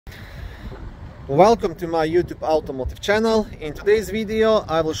Welcome to my YouTube automotive channel. In today's video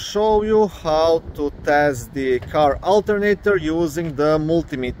I will show you how to test the car alternator using the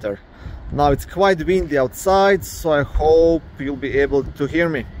multimeter. Now it's quite windy outside, so I hope you'll be able to hear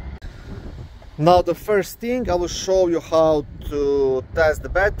me. Now the first thing, I will show you how to test the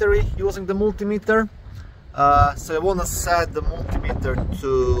battery using the multimeter. So you want to set the multimeter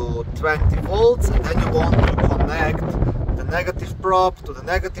to 20 volts and then you want to connect the negative probe to the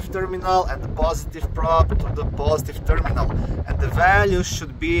negative terminal and the positive probe to the positive terminal, and the value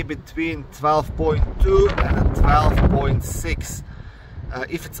should be between 12.2 and 12.6.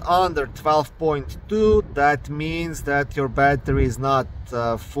 If it's under 12.2, that means that your battery is not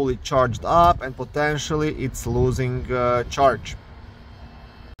fully charged up and potentially it's losing charge.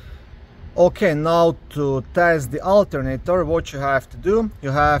 Okay, now to test the alternator, what you have to do,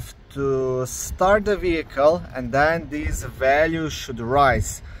 you have to start the vehicle and then these values should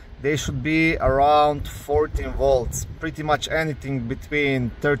rise. They should be around 14 volts, pretty much anything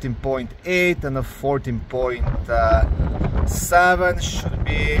between 13.8 and a 14.7 should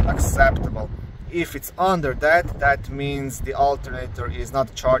be acceptable. If it's under that, that means the alternator is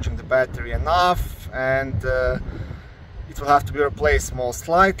not charging the battery enough and it will have to be replaced most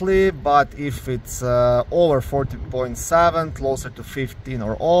likely. But if it's over 14.7, closer to 15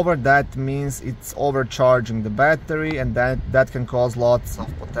 or over, that means it's overcharging the battery, and that can cause lots of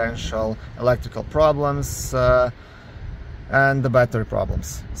potential electrical problems and the battery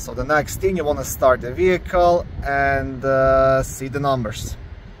problems. So the next thing, you want to start the vehicle and see the numbers.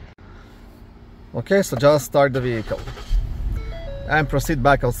 Okay, so just start the vehicle and proceed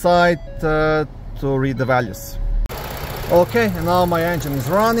back outside to read the values. Okay, and now my engine is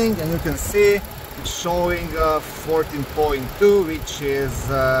running and you can see it's showing 14.2, which is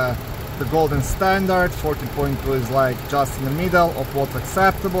the golden standard. 14.2 is like just in the middle of what's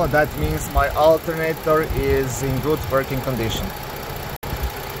acceptable, and that means my alternator is in good working condition.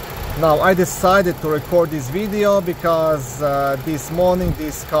 Now I decided to record this video because this morning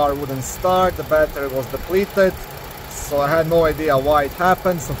this car wouldn't start, the battery was depleted. So I had no idea why it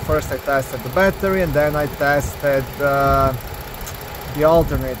happened. So first I tested the battery and then I tested the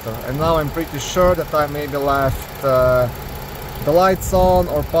alternator, and now I'm pretty sure that I maybe left the lights on,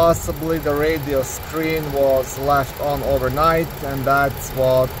 or possibly the radio screen was left on overnight and that's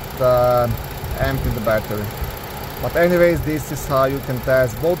what emptied the battery. But anyways, this is how you can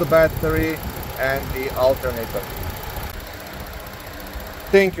test both the battery and the alternator.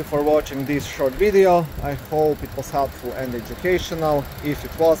 Thank you for watching this short video. I hope it was helpful and educational. If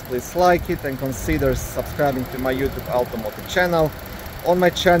it was, please like it and consider subscribing to my YouTube automotive channel. On my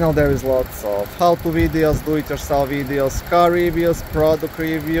channel there is lots of how-to videos, do-it-yourself videos, car reviews, product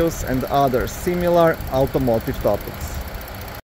reviews and other similar automotive topics.